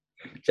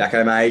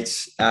Jacko, mate.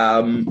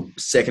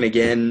 Second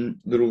again,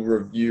 little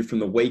review from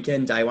the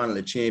weekend, day one of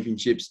the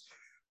championships.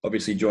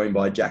 Obviously joined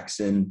by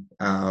Jackson.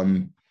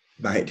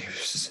 Mate, it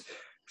was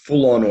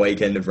full on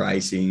weekend of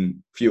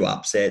racing, few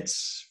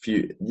upsets.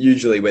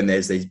 Usually when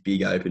there's these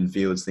big open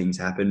fields, things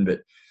happen,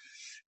 but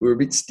we were a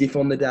bit stiff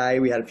on the day.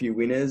 We had a few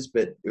winners,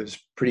 but it was a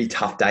pretty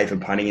tough day for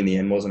punting in the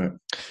end, wasn't it?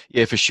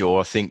 Yeah, for sure.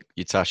 I think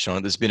you touched on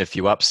it. There's been a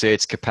few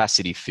upsets,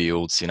 capacity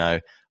fields,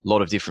 a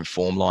lot of different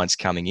form lines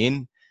coming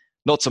in.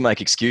 Not to make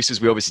excuses,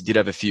 we obviously did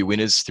have a few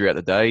winners throughout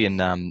the day, and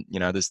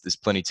there's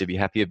plenty to be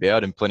happy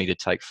about and plenty to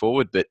take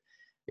forward. But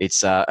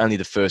it's only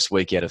the first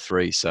week out of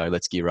three, so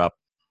let's gear up.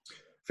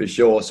 For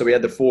sure. So we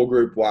had the four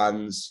Group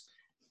 1s,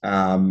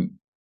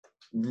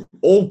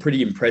 all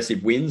pretty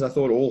impressive wins. I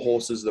thought all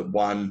horses that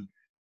won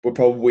were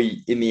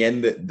probably, in the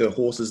end, the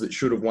horses that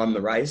should have won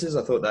the races.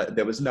 I thought that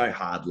there was no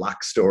hard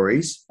luck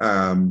stories.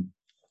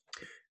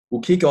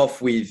 We'll kick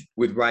off with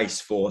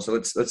race 4. So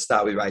let's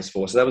start with race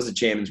 4. So that was the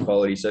chairman's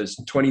quality. So it's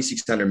a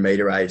 2,600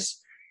 metre race.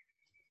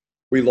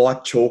 We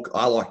like Chalk.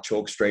 I like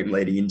Chalk Stream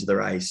leading into the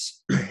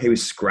race. He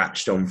was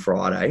scratched on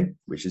Friday,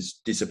 which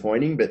is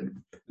disappointing. But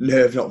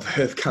Nerve Not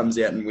Verve comes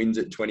out and wins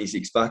at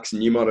 $26,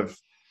 and you might have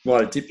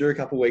tipped her a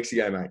couple of weeks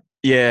ago, mate.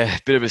 Yeah,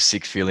 bit of a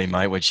sick feeling,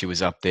 mate, when she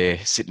was up there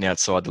sitting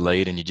outside the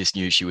lead, and you just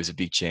knew she was a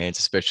big chance,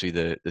 especially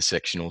the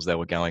sectionals that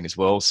were going as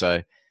well. So,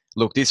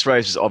 look, this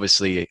race was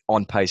obviously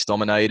on pace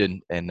dominated,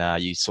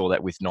 and you saw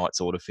that with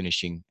Knight's Order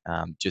finishing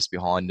just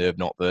behind Nerve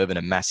Not Verve and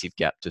a massive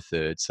gap to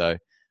third. So,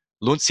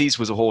 Luncey's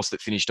was a horse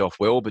that finished off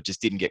well, but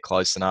just didn't get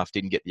close enough,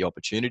 didn't get the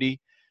opportunity.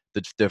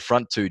 The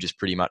front two just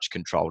pretty much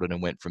controlled it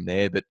and went from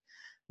there. But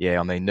yeah,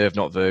 I mean, Nerve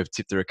Not Verve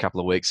tipped her a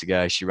couple of weeks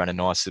ago. She ran a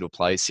nice little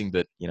placing,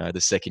 but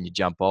the second you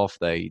jump off,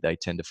 they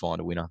tend to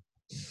find a winner.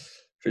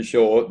 For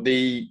sure.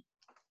 The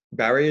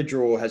barrier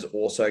draw has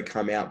also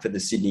come out for the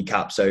Sydney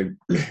Cup. So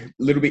a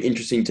little bit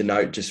interesting to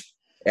note just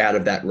out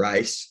of that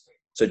race.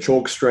 So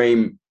Chalk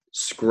Stream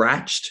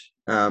scratched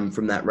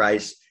from that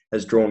race,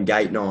 has drawn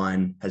gate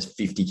 9, has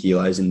 50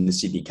 kilos in the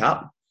Sydney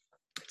Cup.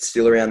 It's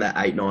still around that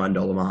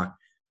 $8-9 mark.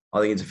 I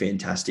think it's a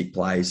fantastic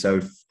play. So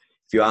if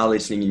you are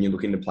listening and you're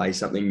looking to play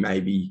something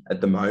maybe at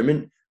the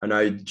moment, I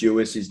know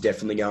Jewis is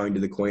definitely going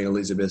to the Queen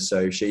Elizabeth,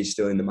 so she's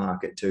still in the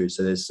market too.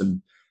 So there's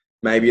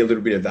maybe a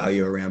little bit of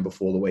value around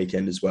before the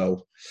weekend as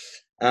well.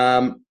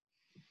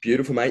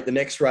 Beautiful, mate. The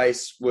next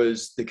race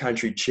was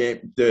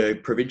the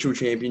provincial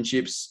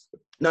championships.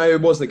 No, it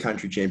was the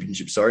country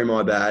championship. Sorry,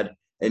 my bad.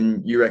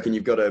 And you reckon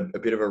you've got a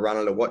bit of a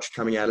runner to watch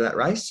coming out of that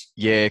race?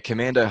 Yeah,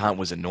 Commando Hunt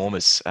was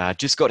enormous.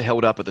 Just got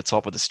held up at the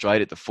top of the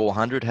straight at the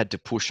 400, had to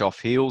push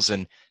off heels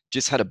and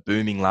just had a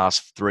booming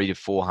last 3 to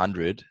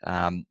 400.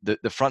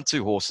 The front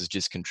two horses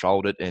just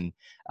controlled it, and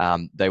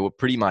they were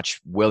pretty much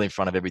well in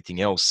front of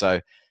everything else. So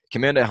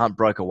Commando Hunt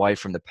broke away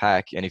from the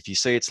pack, and if you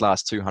see its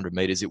last 200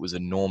 metres, it was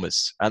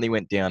enormous. Only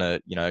went down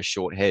a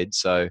short head.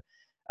 So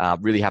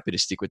really happy to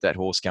stick with that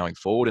horse going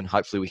forward, and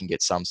hopefully we can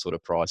get some sort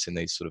of price in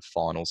these sort of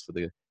finals for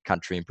the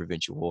country and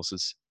provincial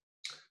horses.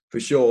 For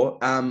sure.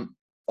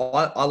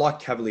 I like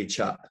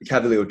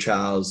Cavalier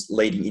Charles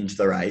leading into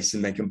the race,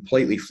 and they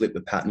completely flipped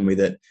the pattern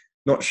with it.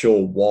 Not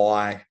sure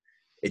why.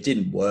 It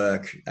didn't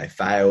work. They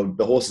failed.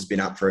 The horse has been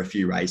up for a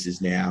few races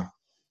now.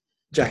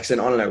 Jackson,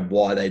 I don't know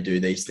why they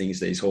do these things,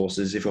 these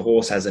horses. If a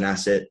horse has an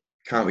asset,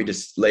 can't we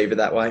just leave it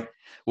that way?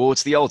 Well,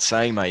 it's the old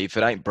saying, mate, if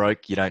it ain't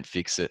broke, you don't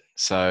fix it.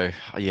 So,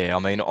 yeah, I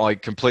mean, I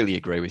completely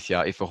agree with you.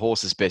 If a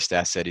horse's best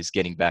asset is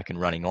getting back and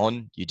running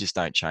on, you just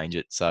don't change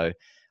it. So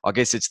I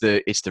guess it's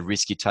the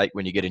risk you take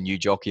when you get a new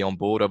jockey on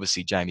board.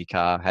 Obviously, Jamie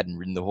Carr hadn't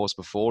ridden the horse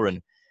before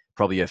and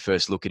probably her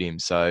first look at him.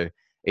 So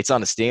it's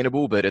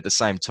understandable, but at the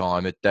same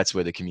time, that's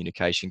where the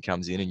communication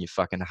comes in, and you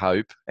fucking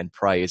hope and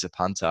pray as a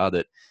punter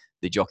that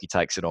the jockey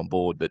takes it on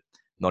board, but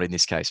not in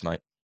this case, mate.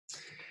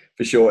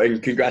 For sure.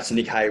 And congrats to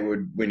Nick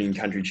Haywood winning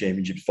country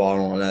championships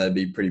final. I know that'd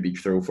be a pretty big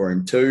thrill for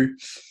him too.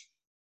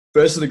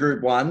 First of the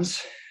Group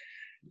 1s,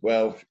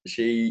 well,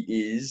 she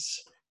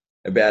is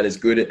about as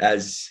good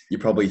as you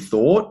probably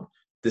thought.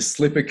 The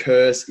slipper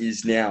curse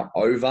is now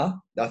over.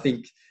 I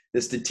think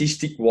the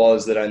statistic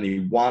was that only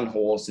one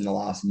horse in the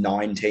last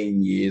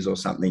 19 years or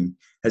something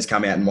has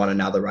come out and won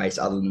another race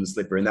other than the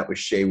slipper, and that was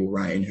She Will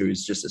Reign, who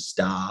is just a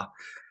star.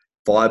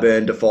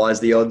 Fireburn defies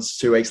the odds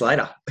 2 weeks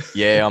later.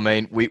 Yeah, I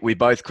mean, we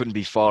both couldn't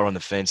be far on the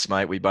fence,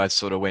 mate. We both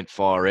sort of went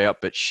fire out,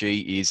 but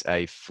she is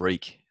a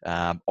freak.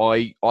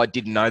 I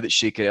didn't know that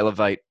she could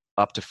elevate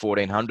up to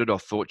 1,400. I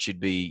thought she'd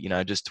be,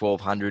 just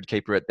 1,200,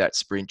 keep her at that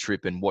sprint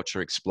trip and watch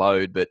her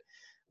explode. But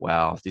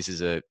wow, this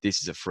is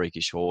a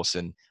freakish horse.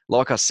 And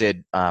like I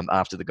said,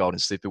 after the Golden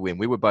Slipper win,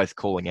 we were both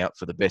calling out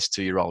for the best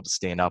 2-year-old to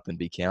stand up and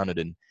be counted.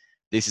 And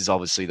this is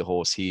obviously the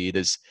horse here.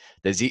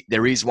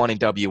 There is one in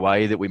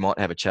WA that we might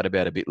have a chat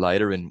about a bit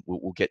later, and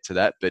we'll get to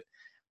that. But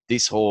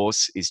this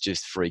horse is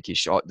just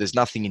freakish. There's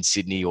nothing in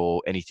Sydney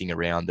or anything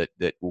around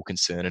that will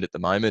concern it at the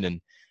moment.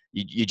 And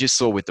you just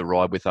saw with the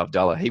ride with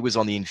Abdullah, he was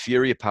on the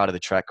inferior part of the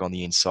track on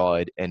the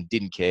inside and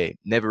didn't care,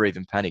 never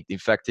even panicked. In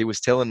fact, he was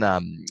telling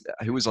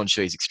who was on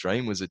She's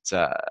Extreme, was it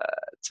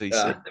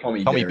TC?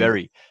 Tommy Tommy Berry.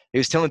 Berry. He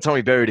was telling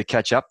Tommy Berry to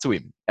catch up to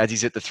him as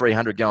he's at the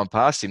 300 going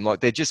past him. Like,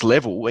 they're just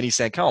level. And he's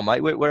saying, come on,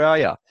 mate, where are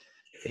you?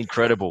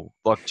 Incredible.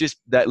 Like, just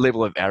that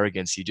level of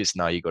arrogance, you just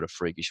know you got a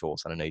freakish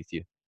horse underneath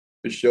you.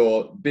 For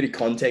sure. Bit of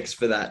context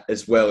for that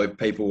as well. If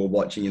people were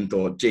watching and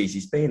thought, geez,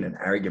 he's being an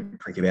arrogant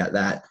prick about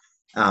that.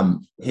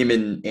 Him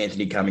and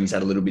Anthony Cummings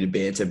had a little bit of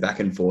banter back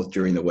and forth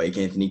during the week.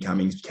 Anthony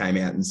Cummings came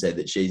out and said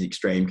that She's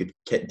Extreme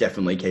could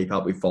definitely keep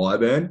up with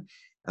Fireburn.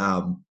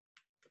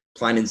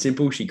 Plain and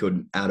simple, she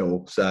couldn't at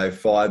all. So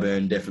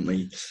Fireburn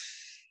definitely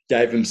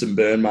gave him some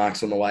burn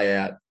marks on the way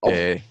out.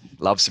 Yeah,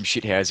 love some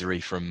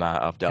shithousery from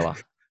Abdallah.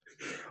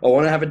 I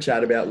want to have a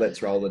chat about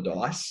Let's Roll the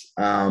Dice.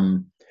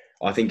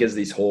 I think as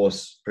this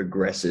horse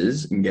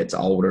progresses and gets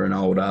older and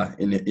older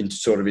in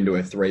sort of into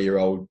a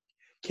 3-year-old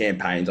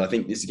campaigns, I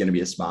think this is going to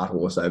be a smart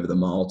horse over the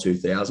mile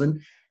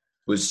 2000.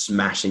 Was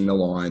smashing the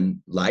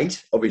line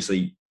late,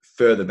 obviously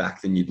further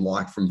back than you'd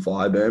like from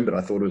Fireburn, but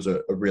I thought it was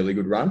a really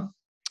good run.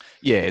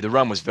 Yeah, the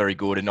run was very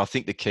good. And I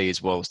think the key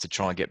as well is to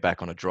try and get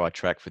back on a dry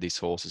track for this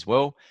horse as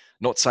well.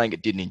 Not saying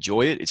it didn't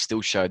enjoy it. It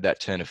still showed that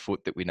turn of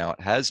foot that we know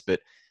it has. But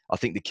I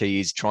think the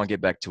key is try and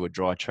get back to a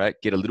dry track,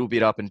 get a little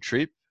bit up and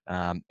trip,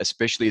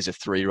 especially as a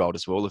 3-year-old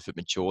as well. If it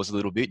matures a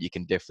little bit, you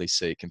can definitely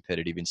see it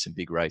competitive in some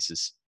big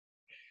races.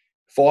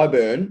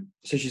 Fireburn,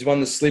 so she's won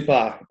the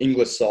Slipper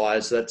English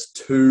size. So that's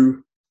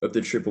 2 of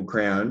the Triple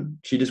Crown.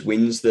 She just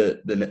wins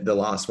the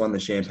last one, the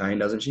Champagne,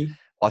 doesn't she?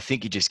 I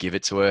think you just give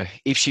it to her.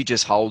 If she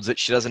just holds it,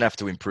 she doesn't have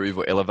to improve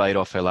or elevate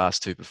off her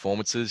last 2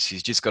 performances.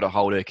 She's just got to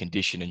hold her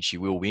condition and she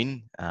will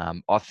win.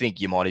 I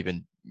think you might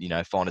even,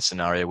 find a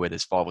scenario where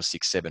there's 5 or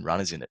 6, 7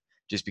 runners in it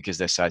just because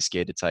they're so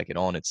scared to take it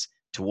on. It's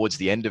towards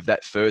the end of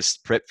that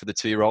first prep for the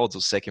 2-year-olds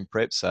or second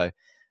prep. So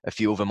a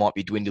few of them might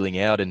be dwindling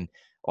out and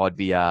I'd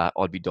be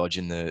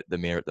dodging the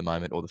mare at the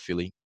moment or the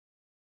filly.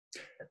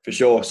 For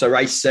sure. So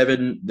race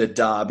 7, the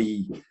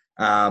Derby,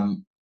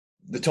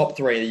 the top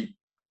 3,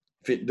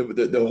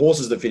 the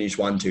horses that finished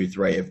 1, 2,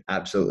 3 have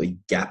absolutely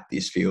gapped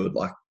this field,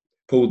 like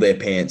pulled their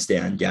pants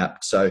down,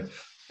 gapped. So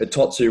the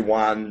Totsu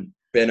won.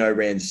 Benno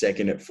ran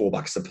second at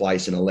 $4 a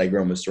place, and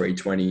Allegra was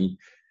 $3.20.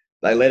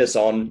 They let us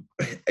on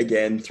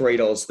again,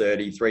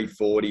 $3.30,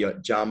 $3.40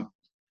 at jump.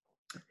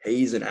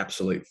 He's an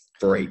absolute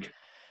freak.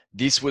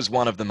 This was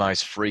one of the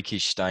most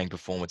freakish staying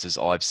performances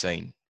I've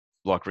seen.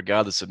 Like,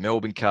 regardless of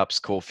Melbourne Cups,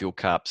 Caulfield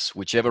Cups,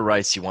 whichever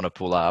race you want to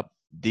pull up,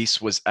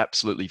 this was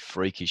absolutely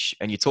freakish.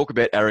 And you talk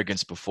about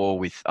arrogance before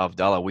with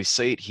Avdallah. We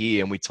see it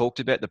here, and we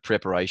talked about the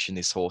preparation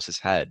this horse has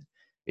had.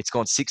 It's gone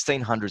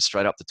 1,600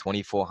 straight up to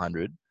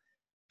 2,400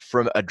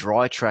 from a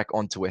dry track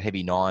onto a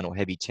heavy 9 or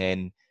heavy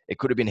 10. It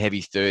could have been heavy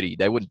 30.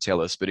 They wouldn't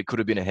tell us, but it could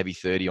have been a heavy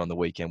 30 on the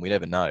weekend. We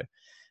never know.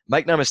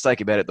 Make no mistake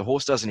about it. The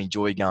horse doesn't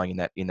enjoy going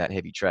in that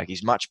heavy track.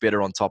 He's much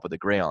better on top of the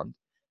ground.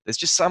 There's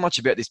just so much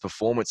about this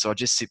performance. So I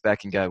just sit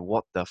back and go,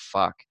 what the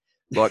fuck?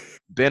 Like,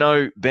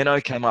 Benno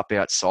came up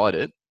outside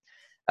it.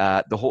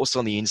 The horse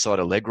on the inside,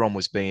 Allegron,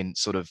 was being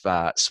sort of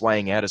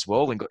swaying out as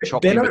well and got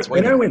chopped in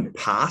between. Benno went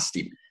past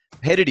him.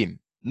 Headed him.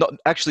 Not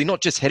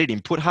just headed him,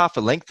 put half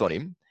a length on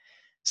him.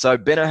 So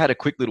Benno had a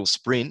quick little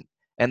sprint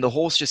and the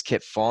horse just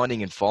kept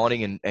finding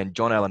and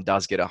John Allen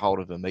does get a hold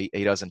of him.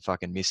 He doesn't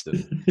fucking miss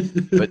them.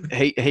 But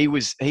he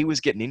was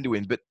getting into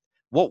him. But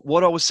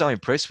what I was so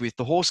impressed with,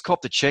 the horse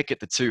copped a check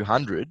at the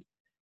 200,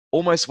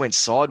 almost went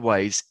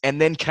sideways and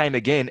then came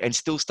again and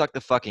still stuck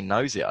the fucking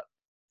nose out.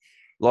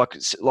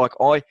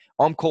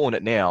 I'm calling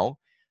it now.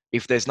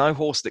 If there's no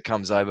horse that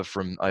comes over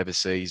from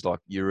overseas like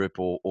Europe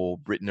or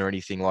Britain or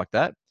anything like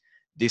that,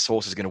 this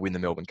horse is going to win the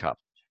Melbourne Cup.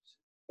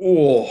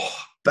 Oh,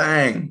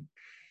 bang.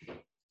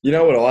 You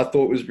know what I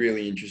thought was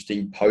really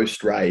interesting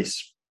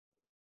post-race?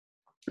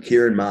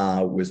 Kieran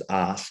Maher was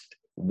asked,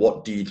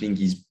 what do you think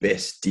his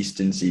best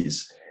distance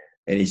is?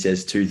 And he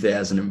says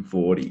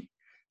 2,040.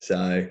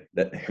 So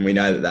and we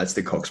know that that's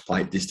the Cox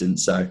Plate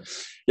distance. So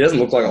he doesn't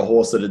look like a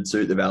horse that would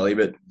suit the Valley,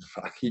 but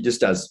he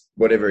just does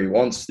whatever he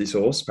wants, this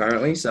horse,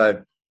 apparently.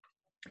 So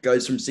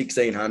goes from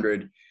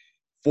 1,600,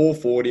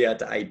 440 out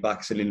to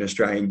 $8 in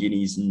Australian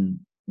guineas and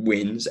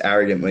wins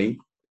arrogantly.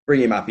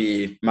 Bring him up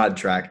here, mud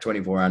track,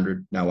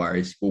 2,400, no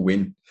worries, we'll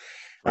win.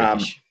 And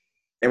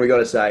we got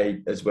to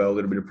say as well, a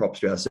little bit of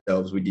props to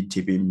ourselves. We did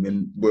tip him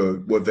and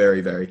we're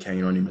very, very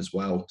keen on him as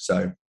well.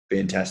 So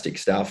fantastic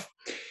stuff.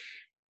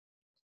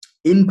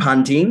 In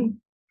punting,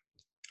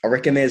 I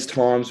reckon there's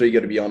times where you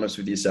got to be honest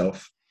with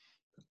yourself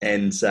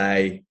and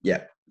say,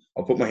 yeah,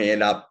 I'll put my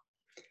hand up.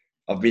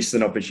 I've missed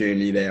an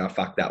opportunity there. I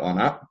fucked that one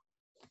up.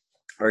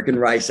 I reckon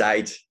race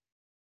 8,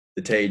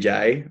 the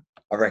TJ,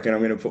 I reckon I'm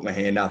going to put my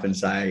hand up and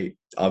say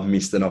I've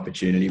missed an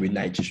opportunity with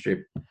Nature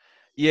Strip.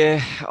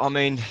 Yeah, I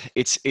mean,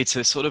 it's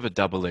a sort of a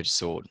double-edged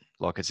sword.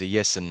 Like, it's a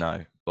yes and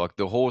no. Like,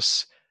 the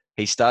horse,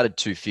 he started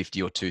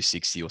 250 or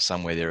 260 or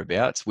somewhere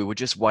thereabouts. We were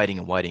just waiting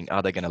and waiting.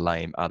 Are they going to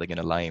lay him? Are they going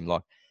to lay him?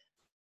 Like,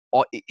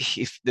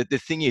 if the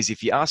thing is,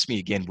 if you ask me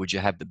again, would you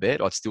have the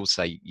bet? I'd still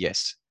say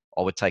yes.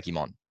 I would take him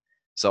on.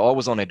 So I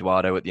was on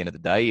Eduardo at the end of the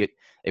day.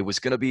 It was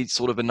going to be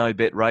sort of a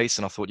no-bet race,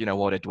 and I thought, you know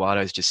what,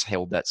 Eduardo's just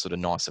held that sort of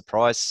nicer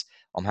price.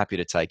 I'm happy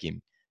to take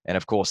him. And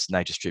of course,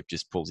 Nature Strip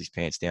just pulls his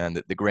pants down.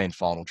 The grand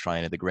final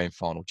trainer, the grand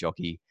final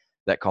jockey,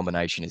 that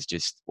combination is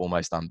just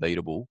almost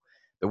unbeatable.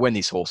 But when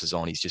this horse is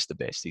on, he's just the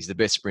best. He's the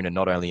best sprinter,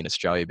 not only in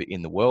Australia, but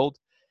in the world.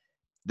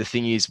 The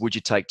thing is, would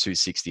you take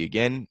 260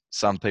 again?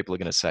 Some people are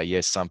going to say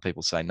yes. Some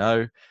people say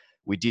no.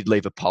 We did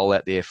leave a poll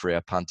out there for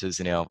our punters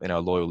and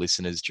our loyal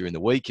listeners during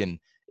the week, and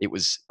it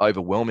was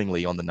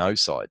overwhelmingly on the no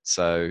side.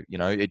 So,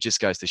 it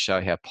just goes to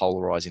show how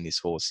polarizing this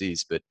horse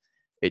is. But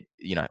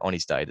on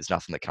his day, there's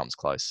nothing that comes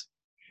close.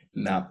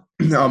 No,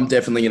 I'm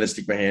definitely going to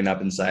stick my hand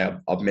up and say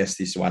I've messed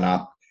this one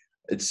up.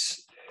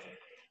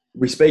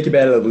 We speak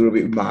about it a little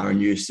bit with Mara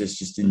and Eustace,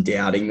 just in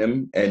doubting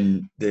them.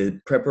 And the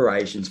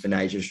preparations for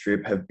Nature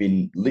Strip have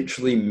been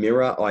literally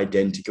mirror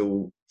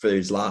identical for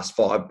his last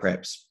 5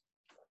 preps.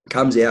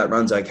 Comes out,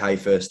 runs okay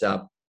first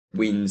up,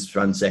 wins,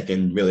 runs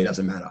second, really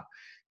doesn't matter.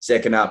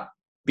 Second up,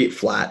 bit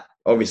flat,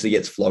 obviously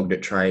gets flogged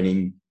at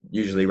training,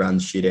 usually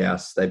runs shit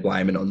house. They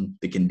blame it on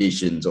the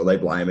conditions, or they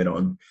blame it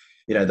on,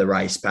 the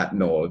race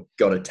pattern, or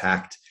got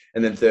attacked.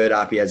 And then third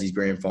up, he has his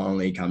grand final,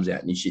 and he comes out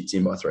and he shits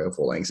in by 3 or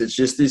 4 lengths. It's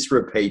just this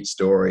repeat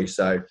story.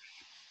 So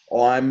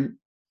I'm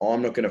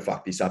not going to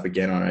fuck this up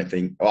again, I don't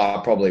think. I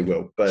probably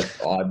will, but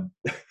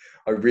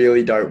I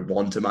really don't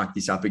want to muck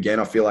this up again.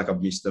 I feel like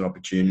I've missed an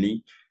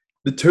opportunity.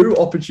 The 2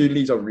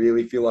 opportunities I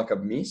really feel like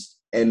I've missed,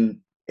 and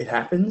it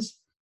happens.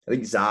 I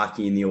think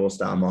Zaki in the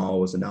All-Star Mile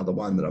was another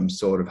one that I'm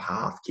sort of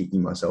half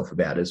kicking myself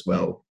about as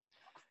well.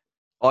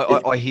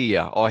 I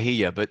hear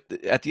you. But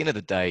at the end of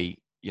the day,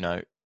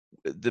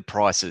 the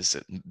prices,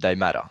 they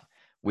matter.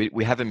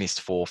 We haven't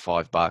missed $4 or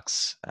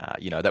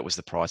 $5. That was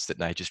the price that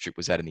Nature Strip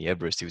was at in the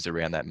Everest. He was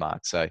around that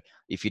mark. So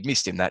if you'd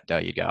missed him that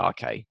day, you'd go,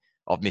 okay,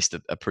 I've missed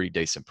a pretty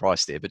decent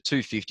price there. But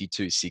 250,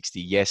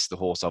 260, yes, the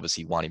horse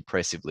obviously won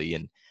impressively,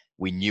 and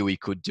we knew he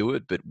could do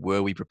it. But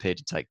were we prepared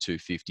to take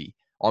 250?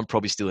 I'm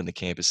probably still in the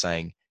camp of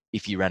saying,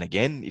 if you ran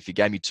again, if you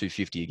gave me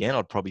 250 again,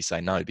 I'd probably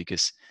say no,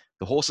 because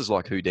the horse is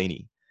like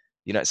Houdini.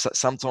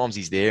 Sometimes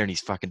he's there and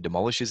he's fucking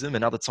demolishes them,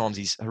 and other times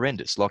he's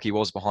horrendous, like he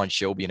was behind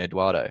Shelby and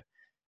Eduardo,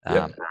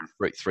 Yep.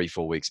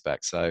 3-4 weeks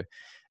back. So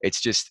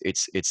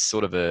it's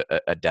sort of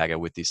a dagger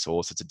with this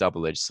horse. It's a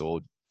double-edged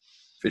sword.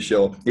 For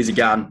sure. He's a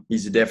gun.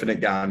 He's a definite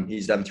gun.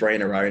 He's done 3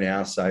 in a row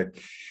now, so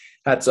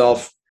hats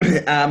off.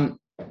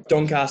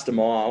 Doncaster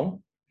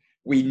Mile,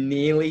 we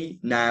nearly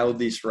nailed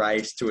this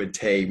race to a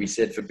T. We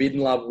said Forbidden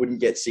Love wouldn't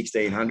get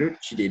 1,600.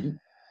 She didn't.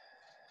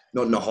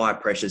 Not in a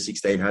high-pressure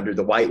 1,600.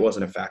 The weight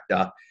wasn't a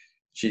factor.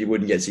 She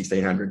wouldn't get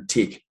 1,600.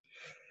 Tick.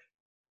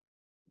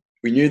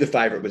 We knew the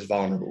favourite was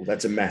vulnerable.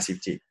 That's a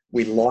massive tick.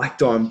 We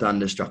liked I'm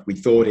Thunderstruck. We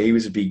thought he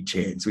was a big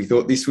chance. We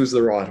thought this was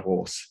the right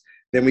horse.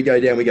 Then we go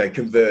down, we go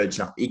Converge.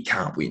 No, it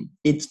can't win.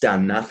 It's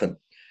done nothing.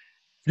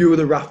 Few of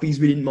the roughies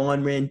we didn't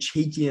mind ran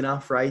cheeky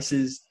enough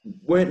races.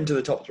 Weren't into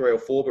the top 3 or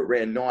 4, but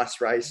ran nice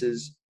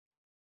races.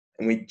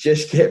 And we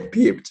just get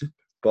pipped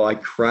by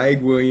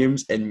Craig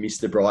Williams and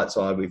Mr.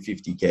 Brightside with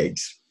 50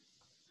 kegs.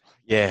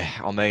 Yeah,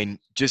 I mean,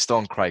 just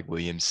on Craig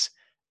Williams,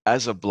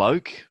 as a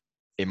bloke,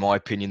 in my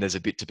opinion, there's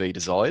a bit to be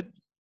desired,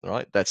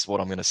 right? That's what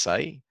I'm going to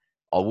say.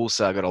 I will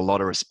say I got a lot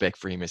of respect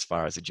for him as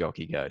far as a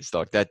jockey goes.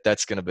 Like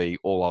that's going to be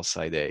all I'll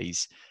say there.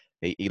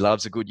 He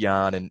loves a good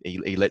yarn, and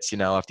he lets you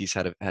know after he's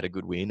had a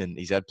good win, and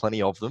he's had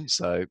plenty of them,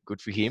 so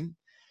good for him.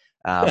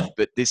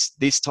 But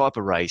this type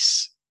of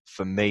race,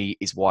 for me,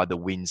 is why the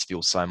wins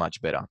feel so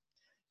much better.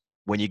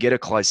 When you get a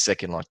close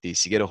second like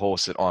this, you get a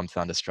horse that I'm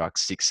Thunderstruck,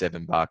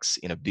 $6-7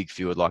 in a big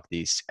field like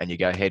this, and you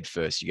go head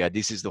first. You go,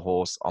 this is the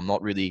horse. I'm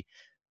not really,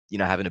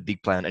 having a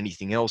big play on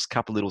anything else.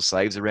 Couple little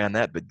saves around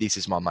that, but this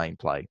is my main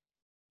play.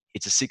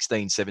 It's a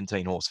 16,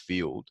 17 horse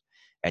field,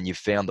 and you've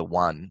found the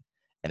one,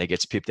 and it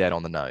gets pipped out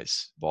on the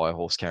nose by a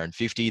horse carrying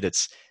 50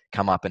 that's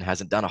come up and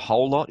hasn't done a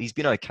whole lot. He's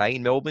been okay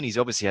in Melbourne. He's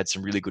obviously had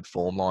some really good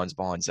form lines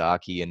behind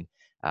Zaki and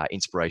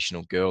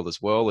Inspirational Girl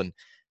as well, and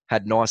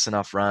had nice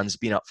enough runs,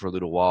 been up for a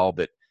little while,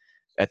 but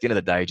at the end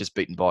of the day, just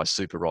beaten by a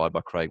super ride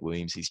by Craig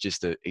Williams.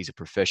 He's a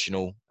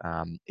professional.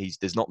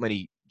 There's not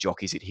many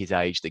jockeys at his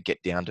age that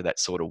get down to that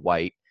sort of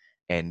weight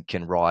and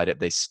can ride at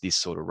this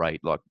sort of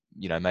rate. Like,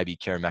 maybe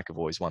Kerry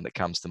McAvoy is one that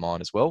comes to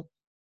mind as well.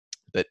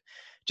 But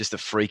just a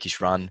freakish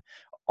run.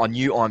 I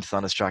knew I'm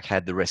Thunderstruck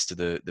had the rest of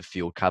the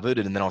field covered,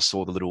 and then I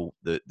saw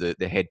the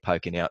head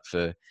poking out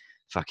for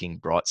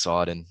fucking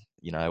Brightside, and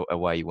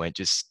away he went.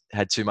 Just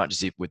had too much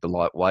zip with the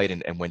lightweight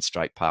and went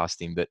straight past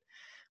him. But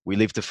we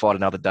live to fight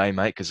another day,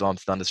 mate, because I'm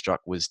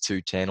Thunderstruck was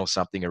 210 or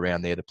something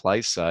around there to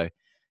place. So,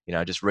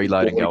 just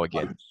reload and go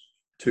again.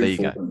 There you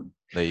go.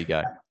 There you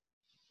go.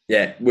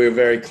 Yeah, we're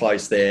very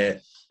close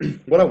there.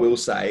 What I will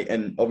say,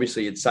 and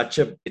obviously it's such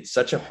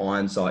a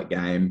hindsight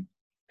game.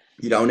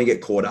 You don't want to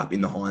get caught up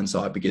in the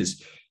hindsight,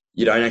 because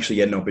you don't actually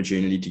get an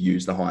opportunity to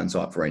use the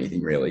hindsight for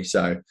anything really.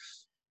 So,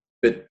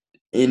 but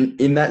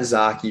in that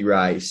Zaki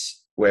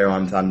race where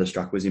I'm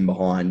Thunderstruck was in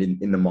behind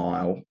in the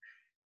mile,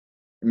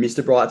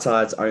 Mr.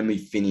 Brightside's only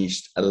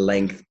finished a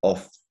length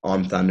off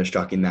I'm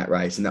Thunderstruck in that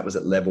race, and that was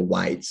at level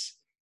weights.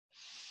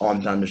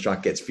 I'm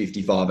Thunderstruck gets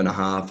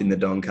 55.5 in the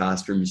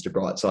Doncaster, and Mr.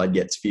 Brightside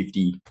gets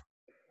 50.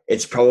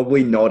 It's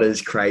probably not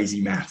as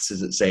crazy maths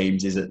as it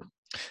seems, is it?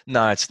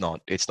 No, it's not.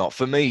 It's not.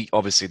 For me,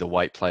 obviously, the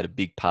weight played a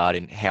big part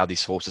in how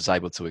this horse was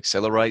able to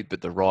accelerate,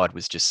 but the ride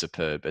was just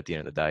superb at the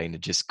end of the day. And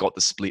it just got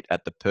the split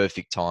at the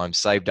perfect time,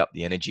 saved up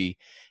the energy,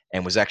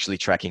 and was actually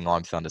tracking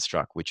I'm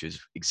Thunderstruck, which is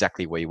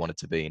exactly where you want it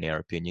to be, in our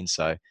opinion.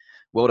 So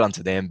well done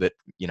to them. But,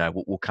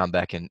 we'll come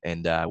back and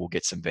we'll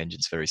get some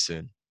vengeance very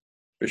soon.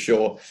 For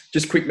sure.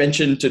 Just quick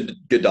mention to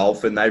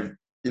Godolphin. They've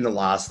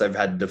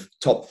had the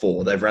top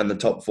four. They've run the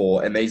top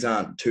four, and these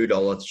aren't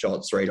 $2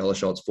 shots, $3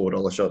 shots,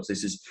 $4 shots.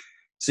 This is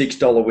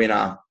 $6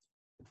 winner,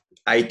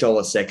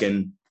 $8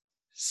 second,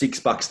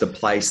 $6 to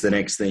place the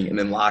next thing, and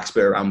then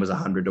Larkspur run was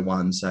 100 to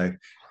 1. So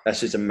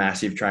that's just a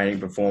massive training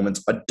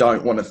performance. I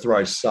don't want to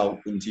throw salt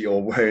into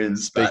your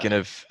wounds, but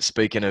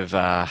Speaking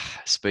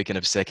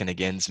of second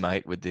agains,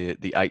 mate, with the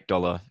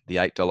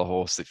 $8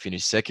 horse that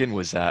finished second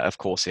was of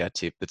course our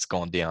tip that's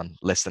gone down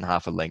less than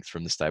half a length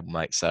from the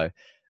stablemate. So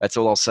that's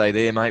all I'll say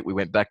there, mate. We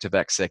went back to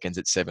back seconds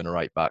at $7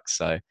 or $8.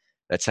 So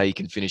that's how you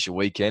can finish a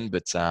weekend.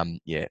 But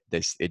yeah,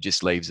 it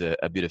just leaves a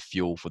bit of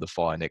fuel for the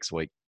fire next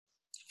week.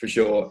 for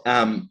sure.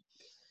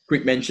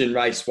 Quick mention,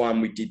 race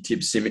one, we did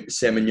tip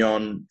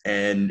Semignon,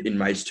 and in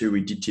race two, we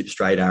did tip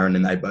Straight Aaron,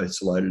 and they both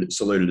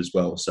saluted as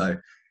well. So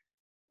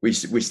we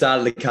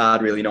started the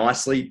card really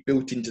nicely,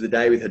 built into the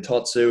day with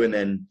Hitotsu, and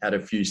then had a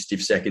few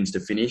stiff seconds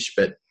to finish.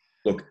 But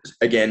look,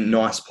 again,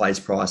 nice place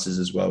prices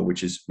as well,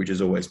 which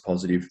is always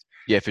positive.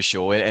 Yeah, for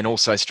sure. And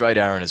also Straight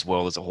Aaron as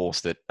well as a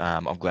horse that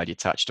I'm glad you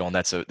touched on.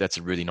 That's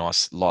a really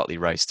nice, lightly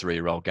raced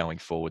 3-year-old going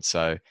forward.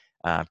 So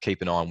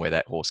keep an eye on where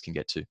that horse can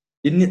get to.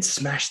 Didn't it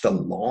smash the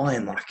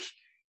line? Like,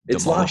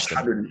 its Demolish last them.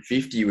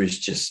 150 was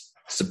just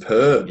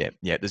superb.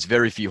 Yeah. There's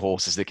very few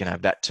horses that can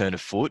have that turn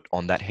of foot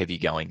on that heavy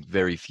going.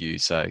 Very few.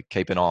 So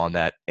keep an eye on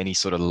that. Any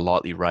sort of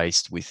lightly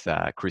raced with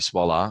Chris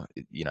Waller,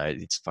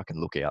 it's fucking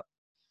look out.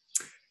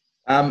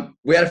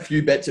 We had a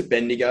few bets at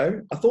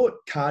Bendigo. I thought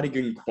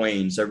Cardigan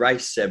Queen, so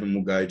race 7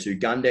 will go to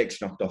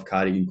Gundex, knocked off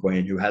Cardigan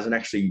Queen, who hasn't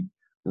actually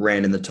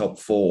ran in the top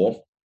 4.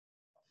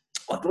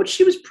 I thought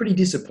she was pretty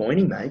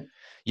disappointing, mate.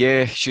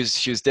 Yeah, she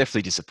was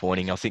definitely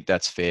disappointing. I think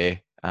that's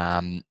fair.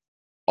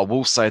 I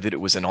will say that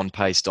it was an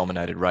on-pace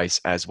dominated race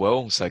as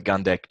well. So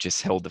Gundek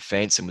just held the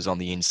fence and was on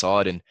the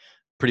inside, and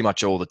pretty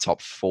much all the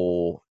top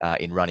 4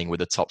 in running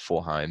with the top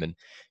 4 home. And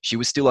she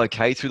was still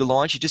okay through the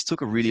line. She just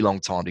took a really long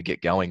time to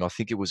get going. I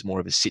think it was more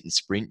of a sit and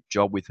sprint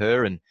job with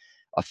her. And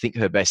I think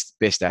her best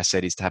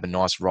asset is to have a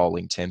nice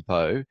rolling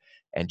tempo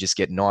and just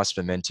get nice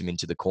momentum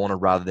into the corner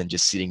rather than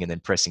just sitting and then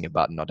pressing a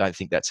button. I don't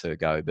think that's her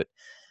go. But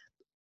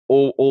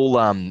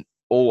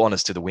all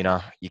honest to the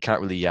winner, you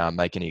can't really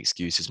make any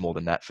excuses more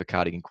than that for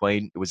Cardigan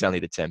Queen. It was only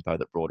the tempo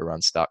that brought her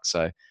unstuck.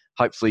 So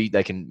hopefully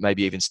they can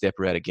maybe even step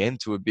her out again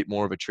to a bit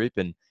more of a trip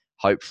and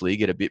hopefully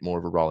get a bit more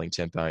of a rolling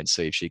tempo and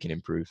see if she can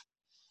improve.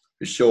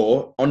 For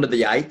sure. On to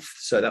the 8th.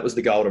 So that was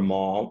the Golden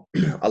Mile.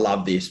 I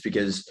love this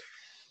because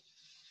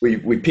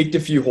we picked a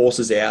few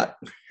horses out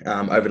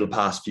over the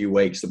past few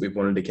weeks that we've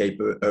wanted to keep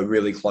a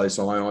really close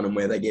eye on and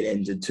where they get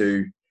entered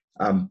to.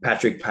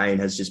 Patrick Payne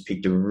has just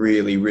picked a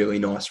really, really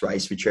nice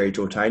race for Cherry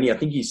Tortoni. I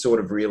think he's sort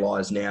of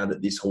realised now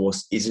that this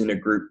horse isn't a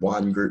Group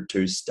 1, Group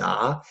 2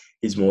 star.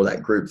 He's more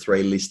that Group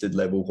 3 listed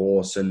level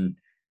horse, and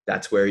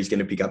that's where he's going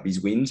to pick up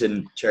his wins.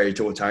 And Cherry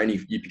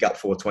Tortoni, you pick up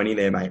 420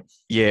 there, mate.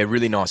 Yeah,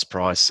 really nice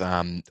price.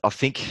 I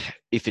think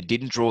if it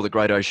didn't draw the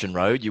Great Ocean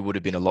Road, you would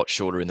have been a lot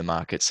shorter in the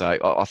market. So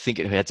I think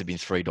it had to be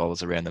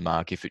 $3 around the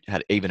mark if it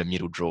had even a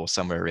middle draw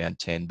somewhere around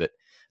 10. But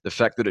the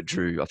fact that it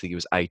drew, I think it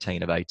was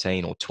 18 of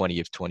 18 or 20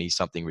 of 20,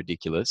 something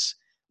ridiculous,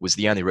 was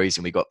the only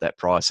reason we got that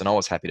price. And I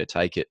was happy to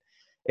take it.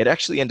 It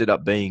actually ended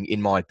up being,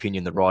 in my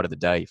opinion, the ride of the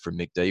day from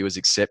Mick D. It was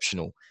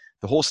exceptional.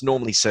 The horse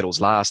normally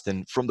settles last,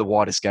 and from the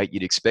widest gate,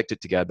 you'd expect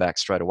it to go back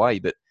straight away.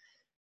 But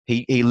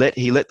he let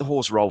the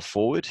horse roll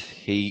forward.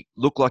 He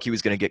looked like he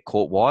was going to get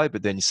caught wide,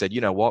 but then he said,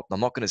 you know what? I'm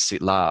not going to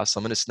sit last.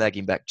 I'm going to snag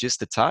him back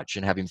just a touch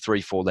and have him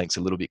 3-4 lengths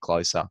a little bit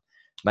closer.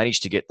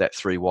 Managed to get that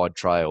 3 wide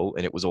trail,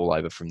 and it was all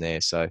over from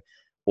there. So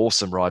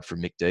awesome ride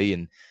from Mick D,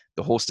 and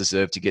the horse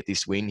deserved to get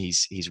this win.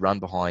 He's run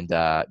behind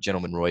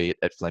Gentleman Roy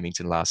at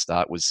Flemington last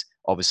start was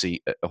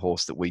obviously a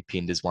horse that we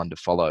pinned as one to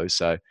follow.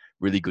 So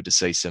really good to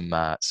see some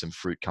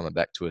fruit coming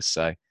back to us.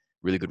 So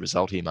really good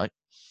result here, mate.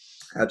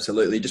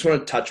 Absolutely. Just want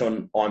to touch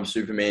on I'm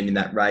Superman in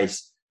that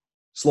race.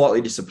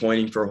 Slightly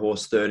disappointing for a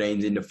horse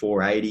 13s into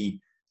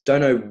 480.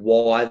 Don't know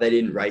why they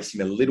didn't race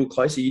him a little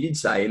closer. You did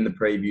say in the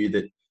preview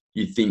that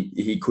you think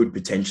he could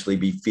potentially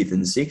be 5th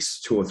and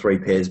 6th, 2 or 3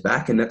 pairs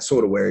back, and that's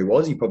sort of where he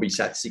was. He probably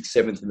sat 6th,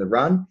 7th in the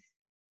run.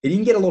 He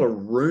didn't get a lot of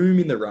room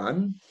in the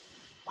run.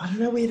 I don't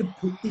know where to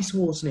put this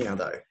horse now,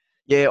 though.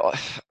 Yeah,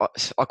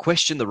 I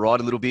questioned the ride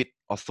a little bit.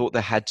 I thought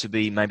there had to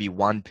be maybe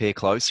 1 pair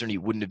closer and he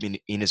wouldn't have been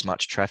in as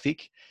much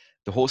traffic.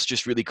 The horse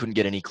just really couldn't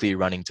get any clear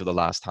running to the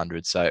last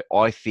 100. So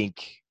I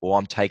think, or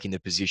I'm taking the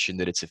position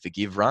that it's a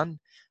forgive run.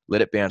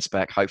 Let it bounce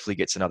back, hopefully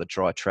gets another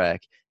try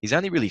track. He's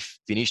only really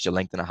finished a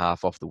length and a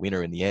half off the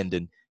winner in the end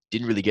and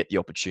didn't really get the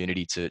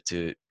opportunity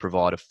to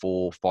provide a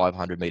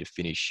 500 metre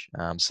finish.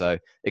 So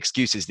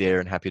excuses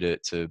there, and happy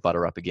to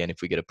butter up again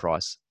if we get a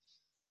price.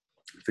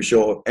 For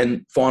sure.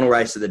 And final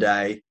race of the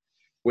day,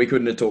 we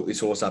couldn't have talked this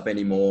horse up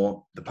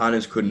anymore. The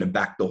punters couldn't have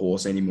backed the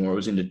horse anymore. It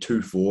was into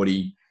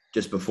 240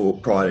 just before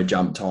prior to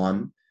jump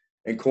time.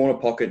 And Corner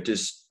Pocket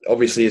just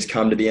obviously has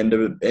come to the end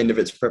of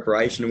its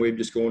preparation, and we've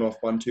just gone off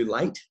one too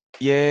late.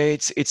 Yeah,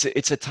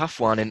 it's a tough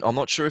one, and I'm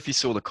not sure if you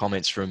saw the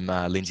comments from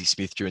Lindsay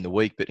Smith during the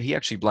week, but he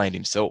actually blamed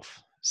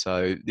himself.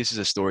 So this is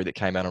a story that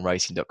came out on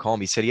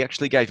racing.com. He said he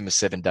actually gave him a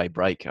 7-day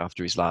break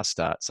after his last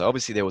start. So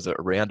obviously there was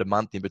around a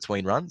month in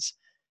between runs.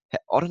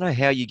 I don't know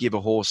how you give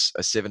a horse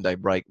a 7-day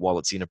break while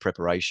it's in a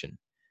preparation.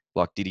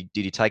 Like, did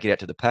he take it out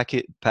to the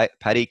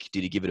paddock?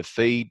 Did he give it a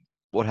feed?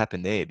 What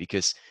happened there?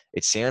 Because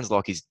it sounds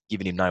like he's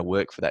given him no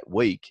work for that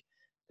week,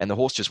 and the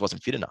horse just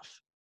wasn't fit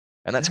enough.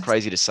 And that's That's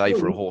crazy to say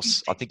for a so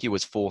horse. I think he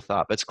was fourth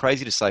up. It's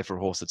crazy to say for a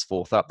horse that's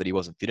fourth up that he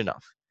wasn't fit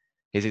enough.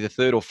 He's either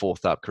third or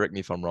fourth up. Correct me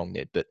if I'm wrong,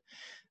 Ned. But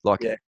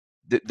like yeah.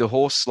 the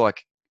horse,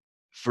 like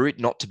for it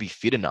not to be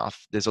fit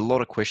enough, there's a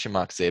lot of question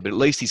marks there. But at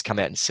least he's come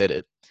out and said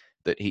it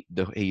that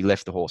he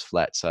left the horse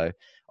flat. So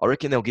I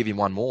reckon they'll give him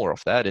one more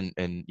off that.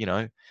 And you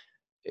know,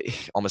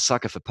 I'm a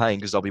sucker for pain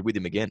because I'll be with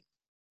him again.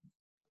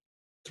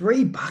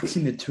 $3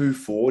 into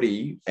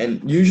 240,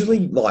 and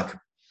usually like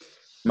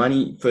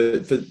money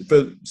for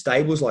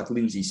stables like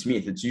Lindsay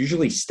Smith, it's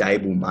usually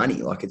stable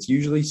money. Like it's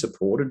usually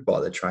supported by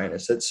the trainer.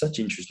 So it's such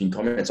interesting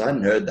comments. I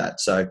hadn't heard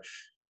that. So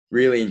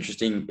really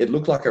interesting. It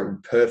looked like a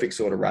perfect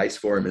sort of race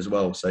for him as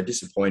well. So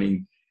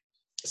disappointing.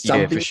 Yeah,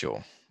 Something, for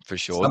sure.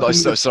 something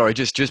So that, sorry,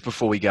 just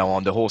before we go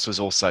on, the horse was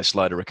also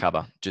slow to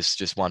recover.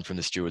 Just one from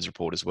the steward's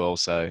report as well.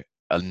 So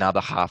another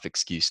half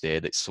excuse there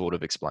that sort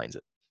of explains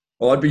it.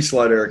 I'd be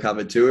slow to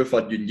recover too if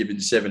I'd been given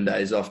 7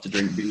 days off to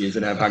drink beers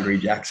and have Hungry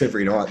Jacks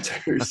every night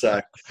too.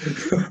 So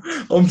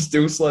I'm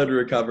still slow to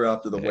recover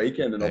after the Yeah,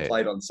 weekend, and I yeah,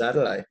 played on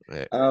Saturday.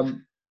 yeah.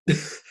 Um,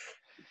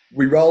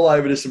 we roll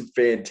over to some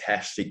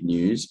fantastic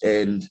news,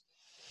 and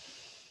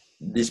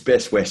this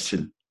Best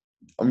Western.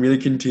 I'm going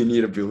to continue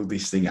to build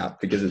this thing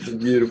up because it's a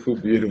beautiful,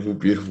 beautiful,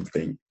 beautiful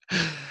thing.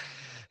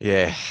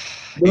 Yeah,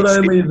 Not it's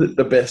only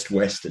the Best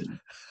Western,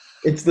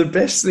 it's the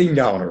best thing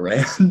going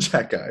around,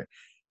 Jacko.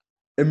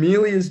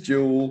 Amelia's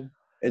Jewel,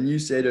 and you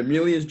said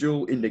Amelia's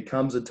Jewel into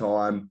Comes a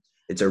Time.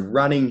 It's a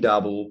running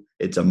double.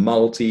 It's a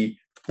multi.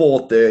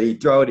 4:30.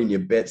 Throw it in your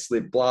bet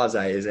slip. Blase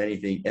as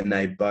anything, and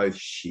they both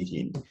shit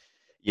in.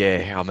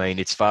 yeah. I mean,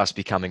 it's fast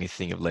becoming a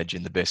thing of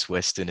legend, the Best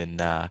Western,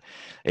 and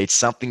it's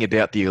something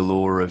about the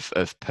allure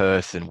of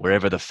Perth and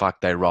wherever the fuck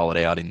they roll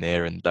it out in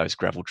there and those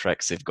gravel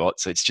tracks they've got.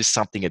 So it's just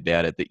something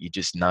about it that you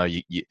just know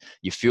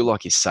you feel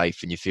like you're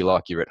safe and you feel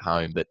like you're at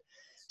home. But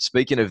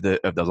speaking of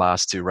the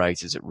last two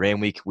races at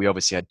Randwick, we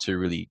obviously had two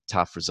really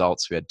tough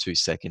results. We had 2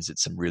 seconds at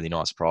some really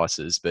nice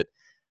prices, but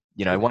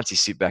you know, once you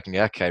sit back and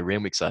go, okay,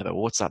 Randwick's over,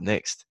 well, what's up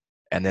next?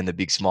 And then the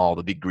big smile,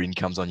 the big grin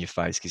comes on your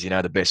face because you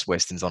know the Best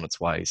Western's on its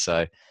way.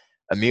 So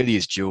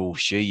Amelia's Jewel,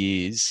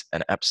 she is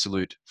an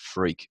absolute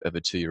freak of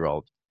a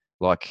 2-year-old.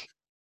 Like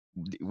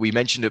we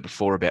mentioned it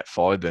before about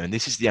Fireburn.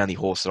 This is the only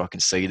horse that I can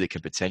see that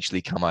can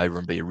potentially come over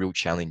and be a real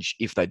challenge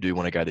if they do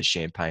want to go the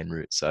Champagne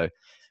route. So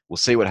we'll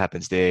see what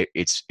happens there.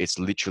 It's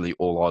literally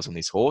all eyes on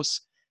this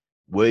horse.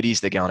 Word is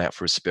they're going out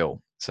for a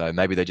spell. So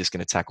maybe they're just going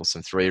to tackle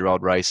some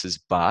 3-year-old races,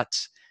 but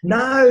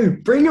No,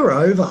 bring her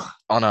over.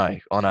 I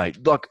know.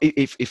 Like,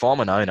 if I'm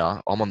an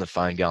owner, I'm on the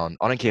phone going,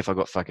 I don't care if I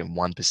got fucking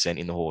 1%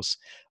 in the horse.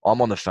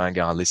 I'm on the phone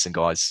going, listen,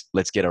 guys,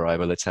 let's get her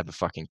over. Let's have a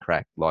fucking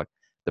crack. Like,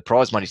 the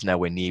prize money's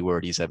nowhere near where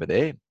it is over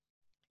there.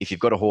 If you've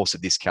got a horse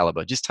of this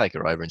caliber, just take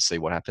her over and see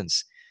what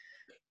happens.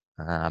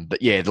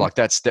 But yeah, like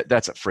that's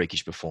a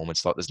freakish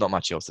performance. Like, there's not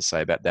much else to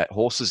say about that.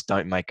 Horses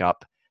don't make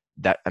up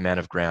that amount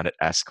of ground at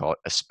Ascot,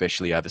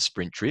 especially over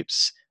sprint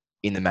trips,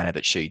 in the manner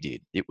that she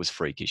did. It was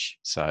freakish.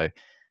 So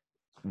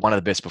one of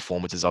the best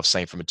performances I've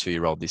seen from a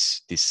 2-year-old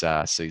this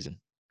season.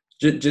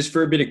 Just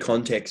for a bit of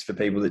context for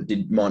people that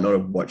might not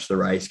have watched the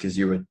race because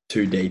you were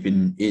too deep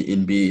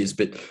in beers,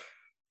 but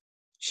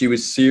she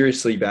was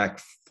seriously back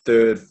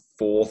third,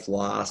 fourth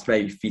last,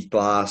 maybe fifth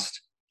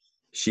last.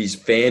 She's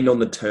fanned on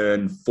the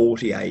turn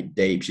 48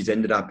 deep. She's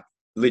ended up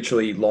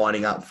literally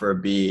lining up for a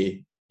beer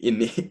in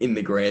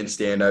the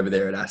grandstand over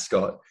there at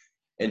Ascot,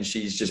 and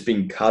she's just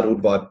been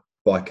cuddled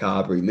by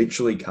Carberry,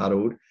 literally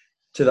cuddled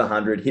to the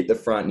 100, hit the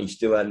front, and he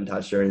still hadn't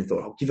touched her. And he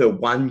thought, I'll give her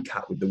one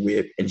cut with the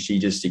whip, and she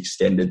just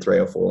extended 3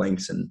 or 4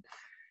 lengths. And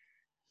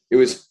it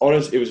was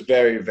honest. It was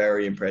very,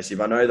 very impressive.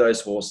 I know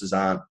those horses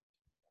aren't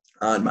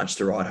much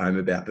to write home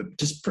about, but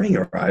just bring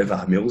her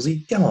over,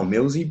 Millsy. Come on,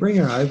 Millsy, bring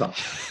her over.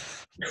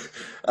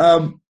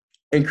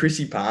 And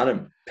Chrissy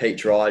Parnham,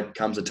 Peach Ride,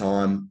 comes a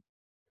time.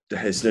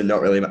 It's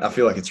not really. I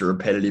feel like it's a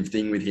repetitive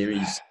thing with him.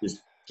 He's just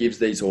gives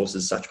these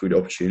horses such good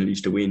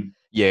opportunities to win.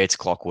 Yeah, it's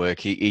clockwork.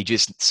 He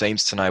just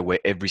seems to know where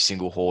every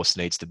single horse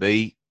needs to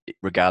be,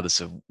 regardless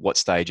of what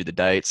stage of the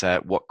day it's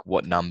at,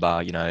 what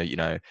number,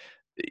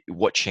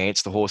 what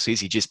chance the horse is.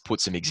 He just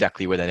puts them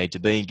exactly where they need to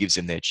be and gives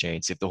them their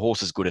chance. If the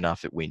horse is good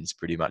enough, it wins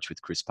pretty much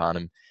with Chris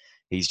Parnham.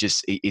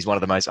 He's one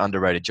of the most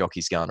underrated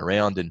jockeys going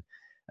around, and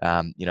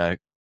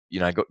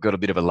got a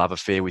bit of a love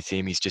affair with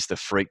him. He's just a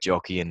freak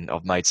jockey, and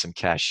I've made some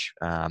cash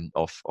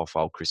off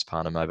old Chris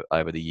Parnham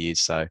over the years.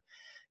 So,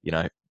 you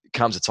know,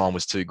 comes a time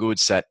was too good,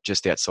 sat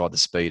just outside the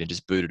speed and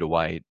just booted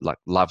away. Like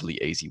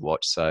lovely, easy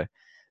watch. So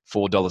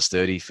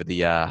 $4.30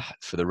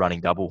 for the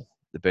running double,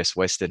 the best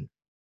Western.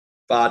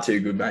 Far too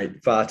good,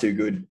 mate. Far too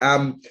good.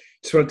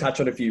 Just want to touch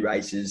on a few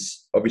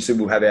races. Obviously,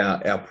 we'll have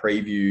our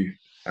preview.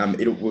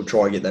 We'll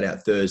try and get that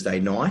out Thursday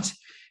night.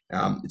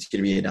 It's going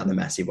to be another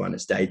massive one.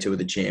 It's day 2 of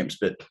the champs,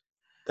 but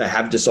they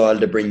have decided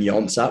to bring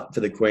Yonce up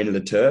for the Queen of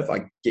the Turf.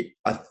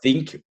 I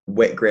think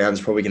wet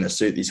ground's probably going to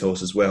suit this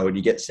horse as well, and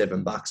you get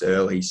 $7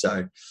 early.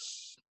 So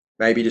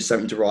maybe just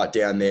something to write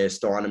down there.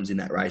 Steinem's in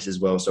that race as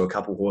well. So a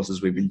couple of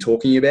horses we've been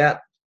talking about.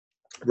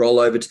 Roll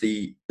over to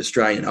the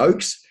Australian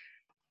Oaks.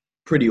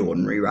 Pretty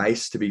ordinary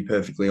race, to be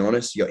perfectly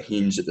honest. You got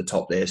Hinge at the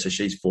top there, so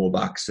she's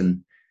 $4.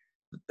 And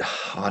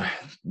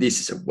this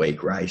is a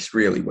weak race,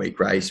 really weak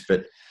race.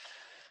 But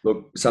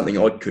look, something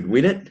odd could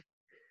win it.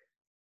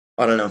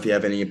 I don't know if you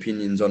have any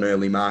opinions on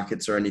early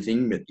markets or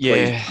anything, but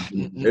yeah,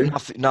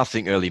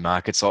 nothing early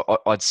markets.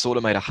 I'd sort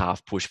of made a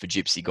half push for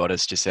Gypsy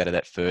Goddess just out of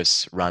that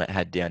first run it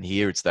had down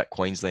here. It's that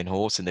Queensland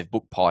horse, and they've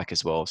booked Pike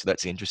as well, so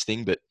that's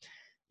interesting. But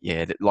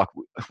yeah, like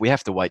we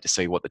have to wait to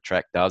see what the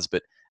track does.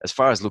 But as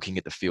far as looking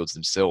at the fields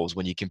themselves,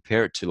 when you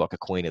compare it to like a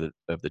Queen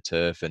of the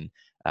Turf and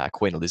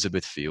Queen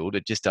Elizabeth field,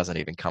 it just doesn't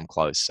even come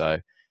close. So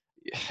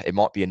it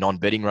might be a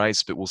non-betting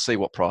race, but we'll see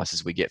what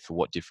prices we get for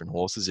what different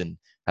horses and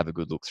have a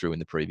good look through in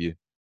the preview.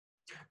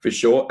 For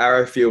sure.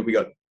 Arrowfield, we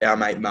got our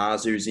mate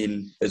Marzu's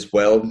in as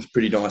well.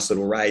 Pretty nice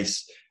little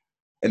race.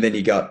 And then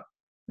you got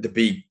the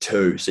big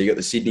 2. So you got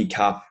the Sydney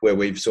Cup, where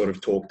we've sort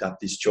of talked up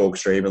this chalk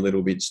stream a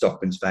little bit.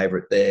 Stockman's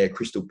favourite there.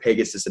 Crystal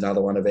Pegasus,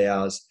 another one of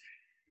ours.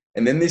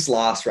 And then this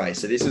last race.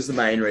 So this is the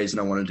main reason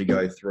I wanted to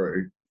go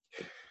through.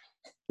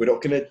 We're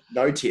not going to,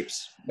 no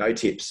tips.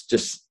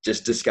 Just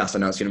discuss. I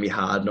know it's going to be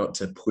hard not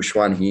to push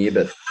one here,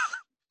 but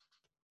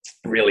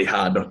really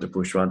hard not to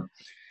push one.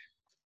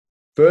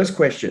 First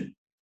question.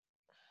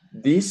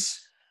 This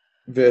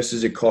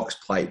versus a Cox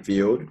Plate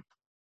field,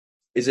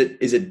 is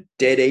it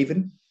dead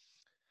even?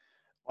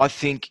 I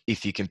think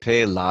if you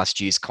compare last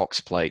year's Cox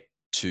Plate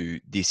to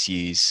this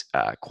year's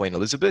Queen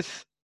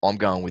Elizabeth, I'm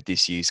going with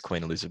this year's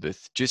Queen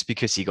Elizabeth just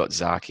because you got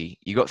Zaki.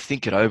 You got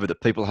Think It Over that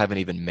people haven't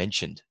even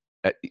mentioned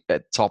at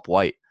top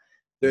weight.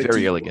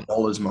 Very elegant.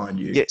 $30, mind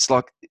you. Yeah, it's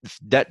like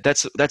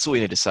that's all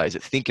you need to say is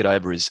that Think It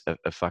Over is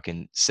a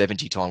fucking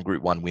 70-time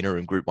Group 1 winner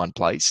and Group 1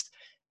 placed,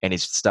 and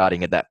is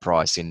starting at that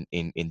price in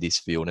this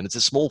field. And it's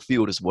a small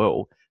field as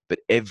well, but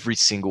every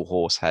single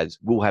horse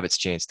will have its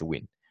chance to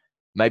win.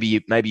 Maybe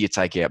you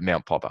take out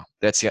Mount Popper.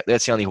 That's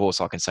the only horse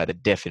I can say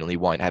that definitely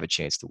won't have a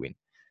chance to win.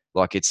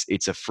 Like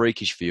it's a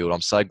freakish field.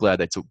 I'm so glad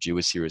they took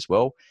Jewess here as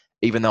well,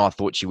 even though I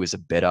thought she was a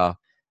better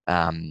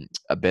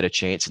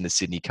chance in the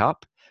Sydney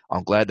Cup.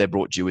 I'm glad they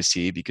brought Jewess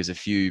here because a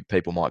few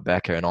people might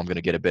back her, and I'm going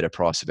to get a better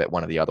price about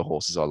one of the other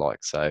horses I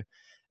like. So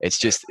it's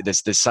just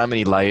there's so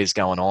many layers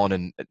going on,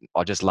 and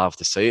I just love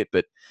to see it.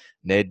 But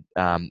Ned,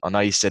 I know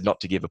you said not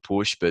to give a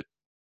push, but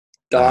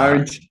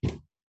don't.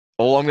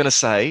 All I'm going to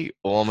say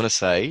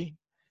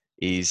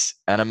is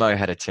Animo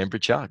had a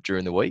temperature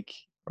during the week,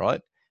 right?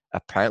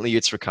 Apparently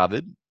it's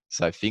recovered,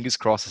 so fingers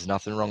crossed there's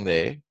nothing wrong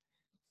there.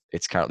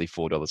 It's currently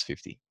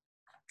 $4.50.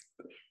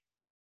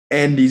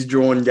 And he's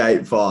drawn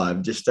gate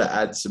 5, just to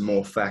add some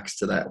more facts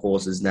to that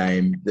horse's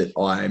name that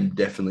I am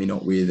definitely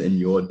not with and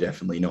you're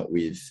definitely not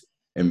with.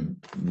 And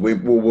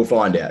we'll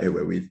find out who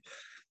we're with.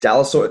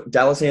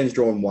 Dallasan's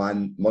drawn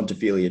 1,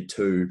 Montefilia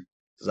 2,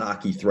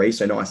 Zaki 3.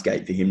 So nice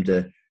gate for him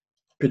to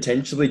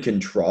potentially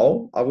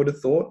control, I would have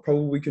thought.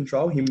 Probably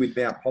control him with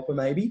Mount Popper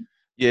maybe.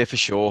 Yeah, for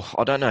sure.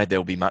 I don't know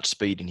there'll be much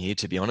speed in here,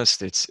 to be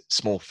honest. It's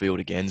small field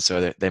again,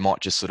 so they might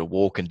just sort of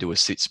walk and do a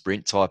sit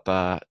sprint type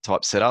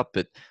setup.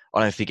 But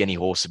I don't think any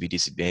horse will be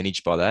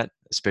disadvantaged by that,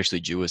 especially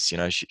Jewess. You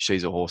know,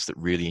 she's a horse that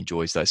really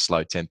enjoys those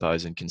slow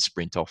tempos and can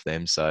sprint off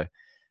them. So,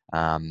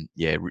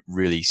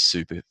 really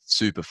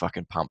super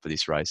fucking pumped for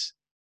this race.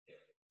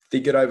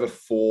 Think It Over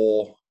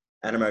 4,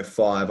 Animo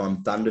 5.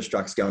 I'm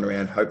Thunderstruck's going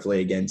around,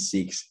 hopefully again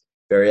 6.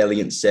 Very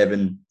Elegant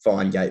 7,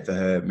 fine gate for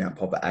her. Mount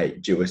Popper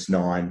 8, Jewess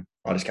 9.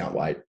 I just can't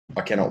wait.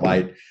 I cannot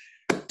wait.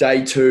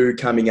 Day 2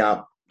 coming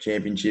up,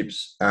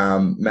 championships,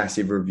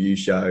 massive review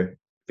show.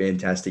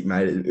 Fantastic,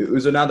 mate. It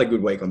was another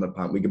good week on the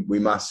punt. We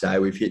must say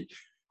we've hit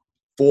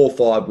 4 or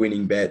 5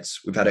 winning bets.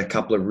 We've had a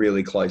couple of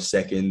really close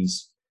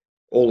seconds.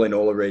 All in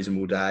all, a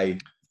reasonable day.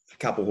 A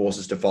couple of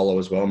horses to follow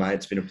as well, mate.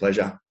 It's been a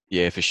pleasure.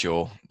 Yeah, for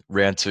sure.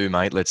 Round 2,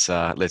 mate. Let's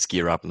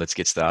gear up and let's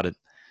get started.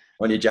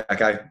 On you,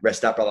 Jacko.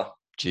 Rest up, brother.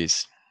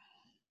 Cheers.